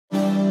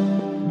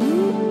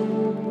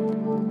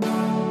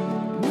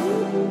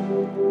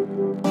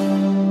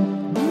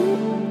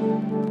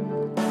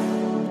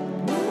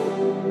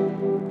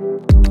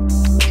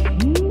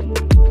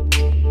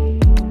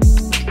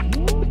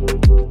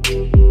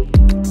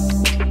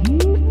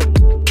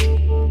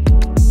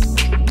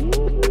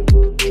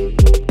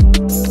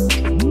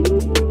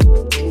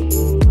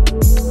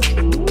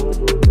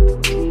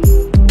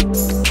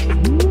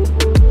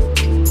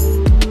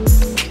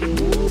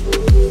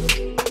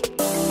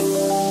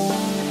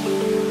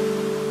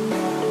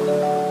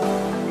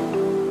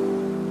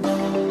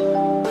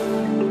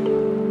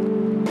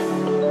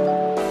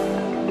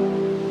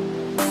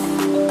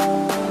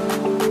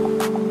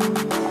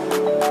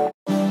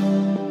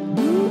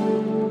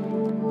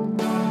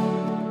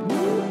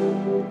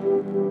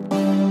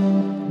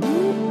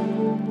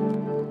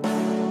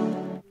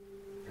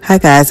Hi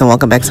guys, and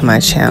welcome back to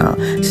my channel.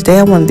 Today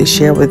I wanted to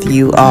share with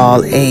you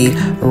all a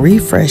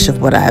refresh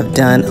of what I've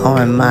done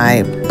on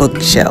my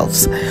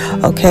bookshelves.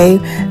 Okay,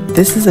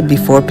 this is a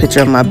before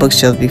picture of my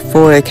bookshelves.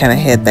 Before, it kind of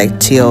had that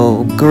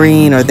teal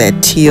green or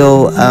that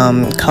teal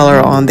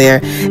color on there,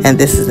 and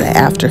this is the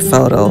after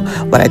photo.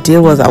 What I did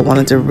was I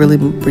wanted to really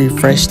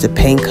refresh the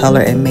paint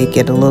color and make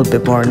it a little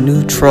bit more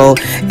neutral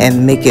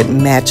and make it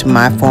match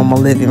my formal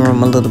living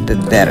room a little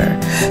bit better.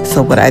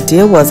 So what I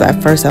did was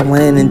I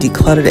went in and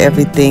decluttered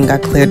everything. I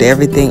cleared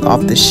everything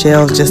off the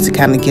shelves just to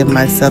kind of give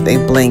myself a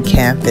blank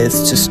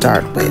canvas to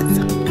start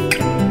with.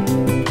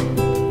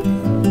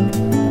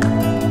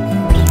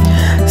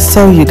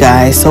 So you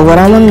guys, so what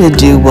I wanted to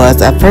do was,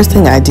 the first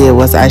thing I did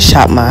was I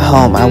shopped my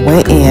home. I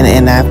went in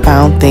and I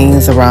found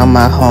things around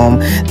my home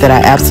that I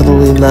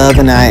absolutely love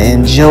and I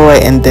enjoy,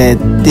 and that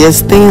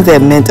there's things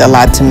that meant a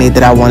lot to me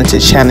that I wanted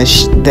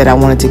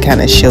to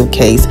kind of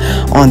showcase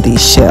on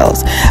these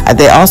shelves.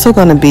 They're also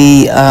going to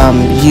be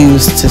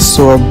used to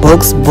store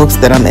books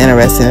that I'm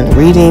interested in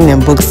reading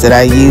and books that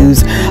I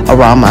use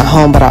around my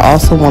home. But I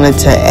also wanted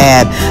to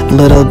add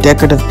little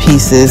decorative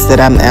pieces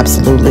that I'm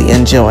absolutely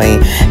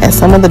enjoying, and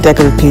some of the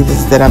decorative pieces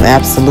that I'm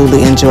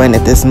absolutely enjoying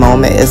at this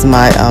moment is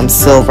my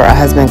silver. I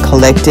have been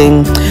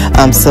collecting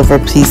silver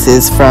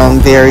pieces from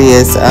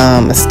various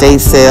estate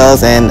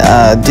sales and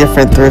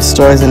different thrift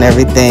stores and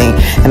everything,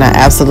 and I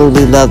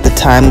absolutely love the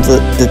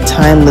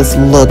timeless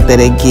look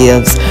that it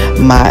gives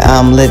my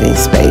living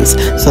space.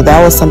 So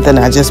that was something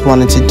I just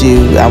wanted to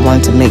do. I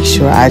wanted to make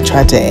sure I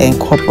tried to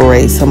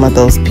incorporate some of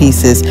those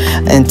pieces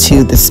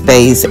into the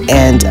space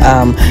and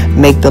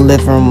make the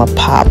living room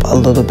pop a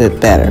little bit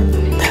better.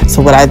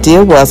 So what I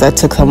did was I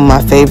took some of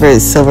my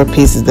favorite silver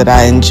pieces that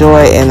I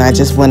enjoy, and I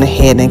just went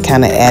ahead and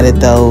kind of added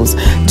those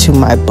to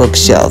my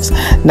bookshelves.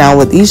 Now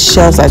with these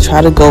shelves, I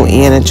try to go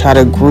in and try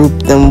to group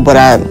them.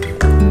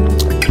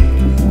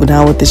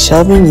 Now with the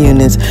shelving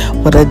units,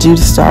 what I do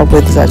to start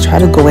with is I try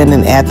to go in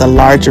and add the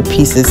larger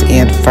pieces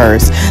in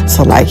first.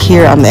 So like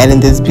here, I'm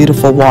adding this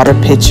beautiful water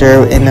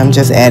pitcher, and I'm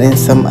just adding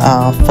some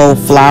faux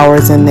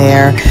flowers in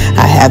there.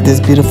 I have this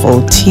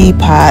beautiful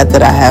teapot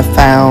that I have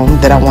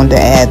found that I wanted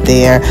to add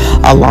there,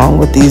 along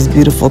with these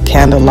beautiful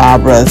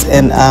candelabras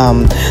and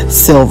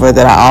silver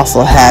that I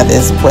also have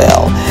as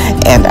well.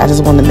 And I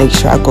just want to make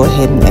sure I go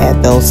ahead and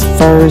add those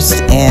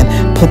first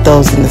and put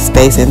those in the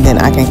space, and then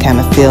I can kind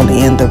of fill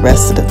in the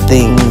rest of the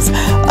things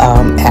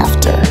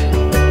after.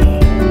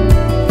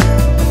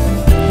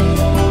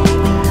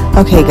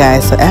 Okay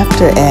guys, so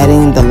after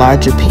adding the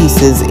larger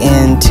pieces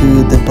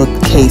into the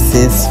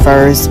bookcases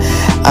first,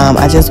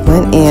 I just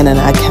went in and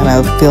I kind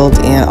of filled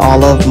in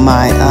all of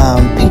my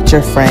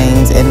picture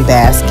frames and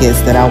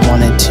baskets that I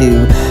wanted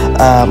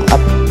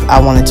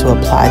to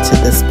apply to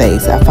the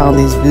space. I found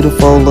these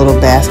beautiful little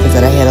baskets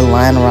that I had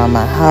lying around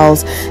my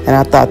house, and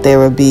I thought they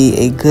would be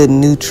a good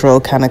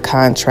neutral kind of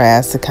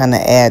contrast to kind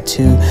of add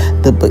to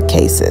the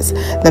bookcases.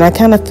 Then I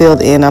kind of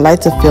filled in, I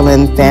like to fill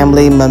in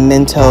family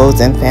mementos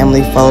and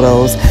family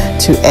photos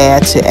to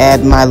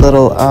add my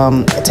little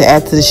to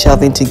add to the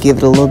shelving, to give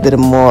it a little bit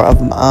more of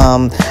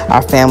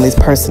our family's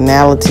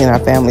personality and our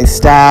family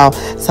style.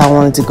 So I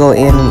wanted to go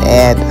in and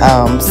add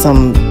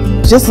some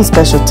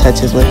special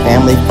touches with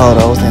family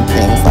photos and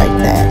things like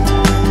that.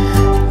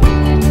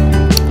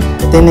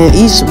 Then in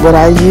each, what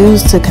I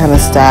used to kind of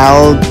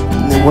style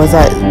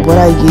what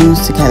I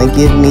used to kind of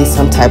give me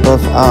some type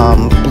of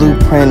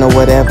blueprint or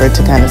whatever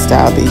to kind of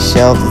style these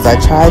shelves is I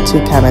tried to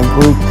kind of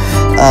group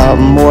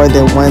more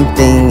than one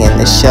thing in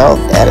the shelf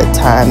at a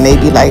time,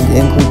 maybe like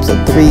in groups of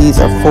 3s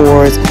or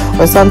 4s,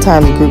 or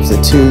sometimes groups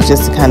of 2,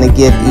 just to kind of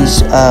give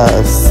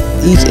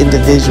each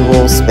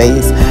individual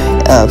space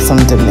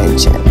some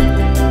dimension.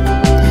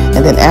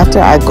 And then after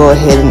I go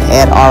ahead and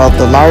add all of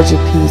the larger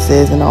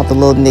pieces and all the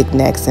little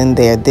knickknacks in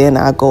there, then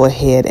I go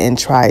ahead and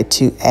try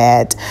to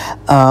add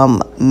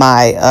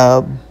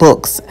my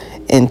books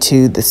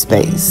into the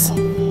space.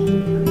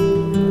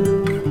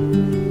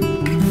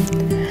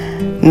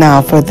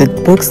 Now for the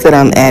books that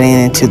I'm adding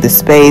into the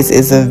space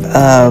is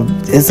a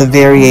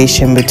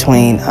variation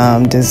between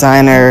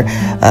designer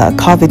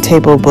coffee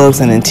table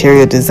books and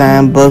interior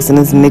design books, and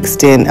it's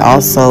mixed in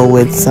also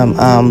with some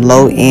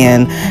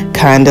low-end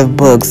kind of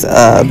books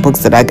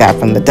that I got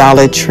from the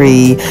Dollar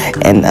Tree,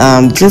 and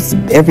just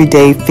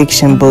everyday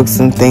fiction books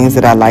and things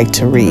that I like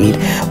to read.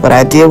 What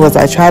I did was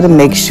I tried to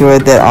make sure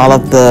that all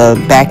of the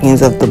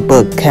backings of the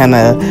books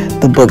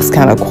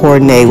kind of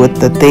coordinate with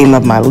the theme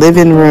of my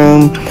living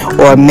room,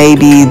 or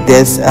maybe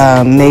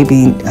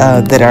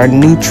that are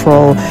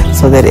neutral,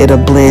 so that it'll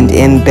blend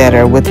in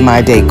better with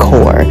my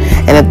decor.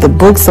 And if the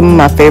books, some of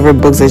my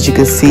favorite books, as you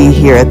can see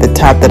here at the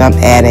top that I'm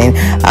adding,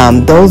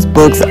 those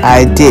books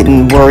I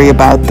didn't worry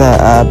about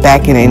the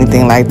backing or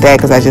anything like that,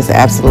 because I just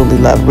absolutely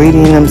love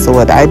reading them. So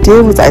what I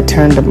did was I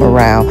turned them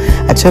around.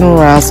 I turned them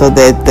around so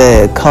that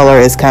the color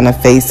is kind of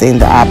facing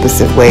the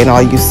opposite way, and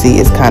all you see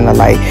is kind of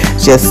like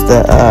just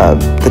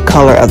the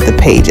color of the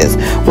pages,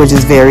 which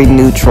is very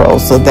neutral,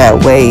 so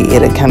that way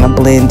it'll kind of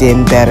blend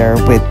in better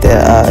with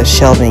the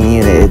shelving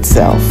unit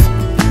itself.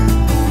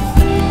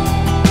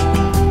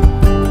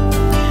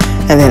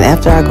 And then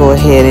after I go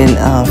ahead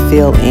and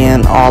fill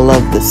in all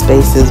of the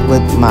spaces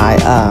with my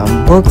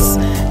books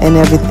and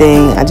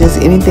everything,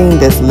 anything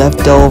that's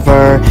left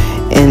over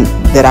and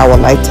that I would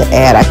like to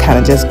add, I kind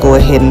of just go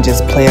ahead and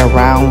just play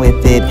around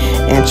with it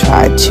and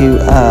try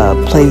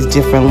to place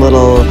different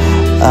little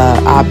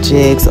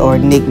objects or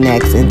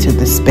knickknacks into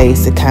the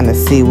space to kind of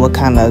see what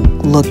kind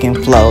of look and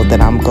flow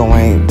that I'm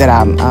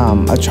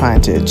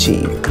trying to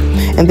achieve.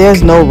 And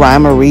there's no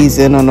rhyme or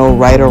reason or no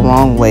right or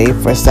wrong way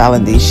for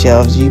styling these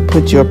shelves. You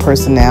put your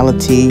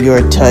personality,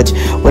 your touch,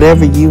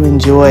 whatever you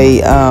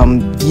enjoy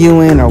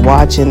viewing or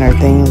watching or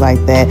things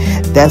like that,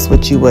 that's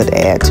what you would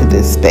add to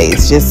this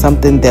space. Just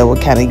something that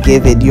would kind of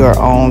give it your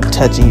own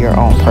touch and your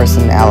own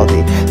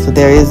personality. So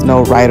there is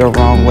no right or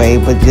wrong way,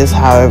 but just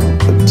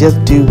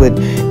do what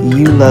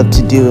you love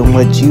to do and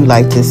what you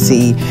like to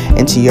see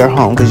into your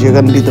home, because you're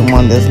going to be the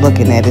one that's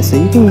looking at it.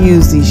 So you can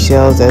use these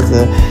shelves as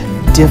a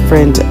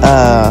different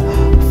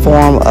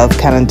form of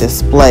kind of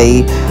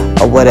display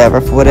or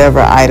whatever, for whatever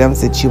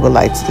items that you would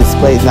like to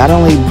display, not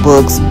only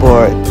books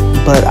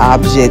but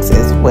objects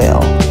as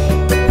well.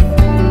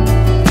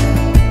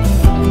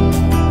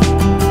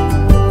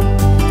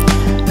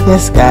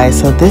 Yes guys,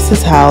 so this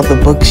is how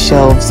the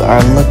bookshelves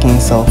are looking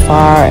so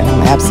far, and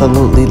I'm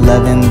absolutely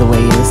loving the way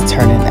it is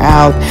turning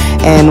out.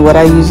 And what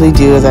I usually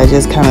do is I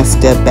just kind of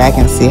step back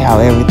and see how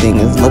everything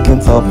is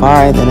looking so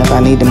far, and then if I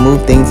need to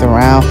move things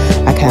around,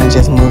 I kind of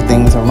just move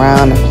things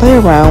around and play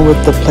around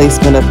with the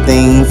placement of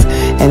things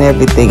and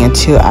everything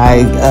until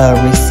I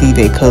receive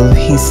a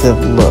cohesive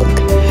look.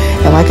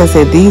 And like I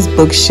said, these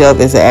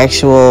bookshelf is an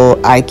actual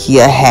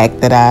IKEA hack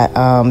that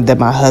that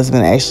my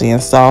husband actually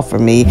installed for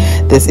me.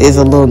 This is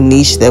a little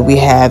niche that we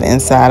have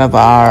inside of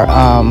our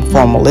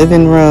formal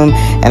living room,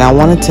 and I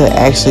wanted to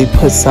actually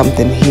put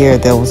something here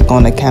that was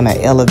going to kind of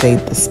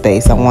elevate the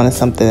space. I wanted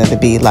something to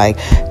be like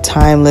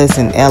timeless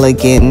and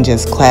elegant and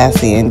just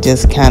classy, and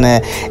just kind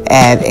of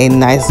add a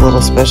nice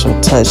little special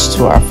touch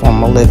to our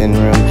formal living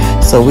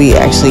room. So we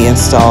actually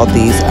installed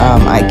these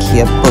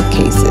IKEA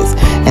bookcases,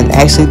 and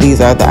actually these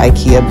are the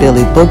IKEA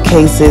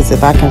bookcases.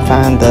 If I can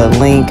find the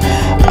link,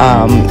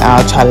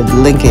 I'll try to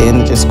link it in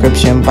the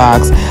description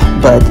box.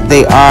 But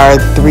they are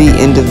 3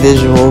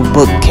 individual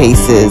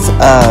bookcases.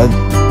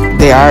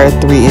 They are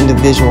 3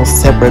 individual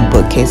separate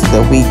bookcases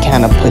that we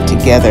kind of put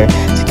together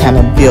to kind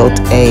of build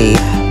a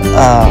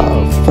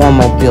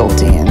formal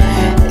built-in.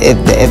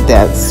 If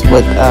that's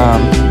what,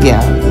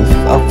 yeah,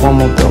 a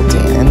formal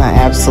built-in. And I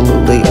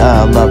absolutely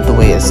love the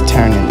way it's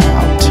turning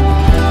out.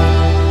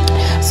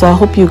 So I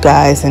hope you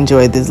guys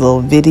enjoyed this little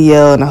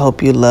video, and I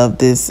hope you love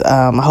this.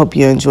 I hope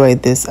you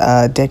enjoyed this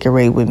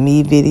decorate with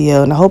me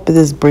video, and I hope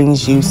this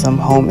brings you some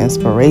home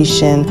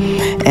inspiration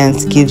and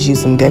gives you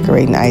some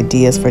decorating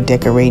ideas for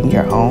decorating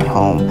your own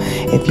home.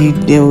 If you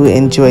do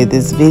enjoy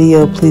this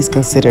video, please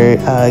consider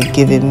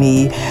giving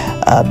me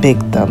a big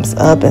thumbs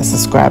up and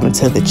subscribing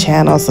to the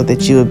channel so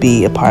that you will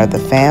be a part of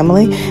the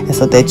family, and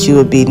so that you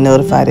will be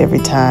notified every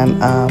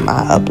time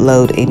I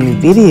upload a new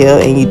video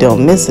and you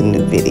don't miss a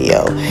new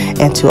video.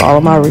 And to all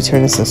of my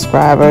returning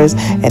subscribers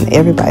and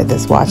everybody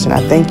that's watching, I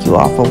thank you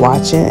all for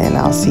watching, and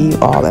I'll see you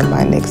all in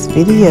my next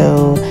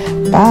video.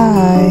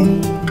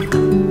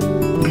 Bye.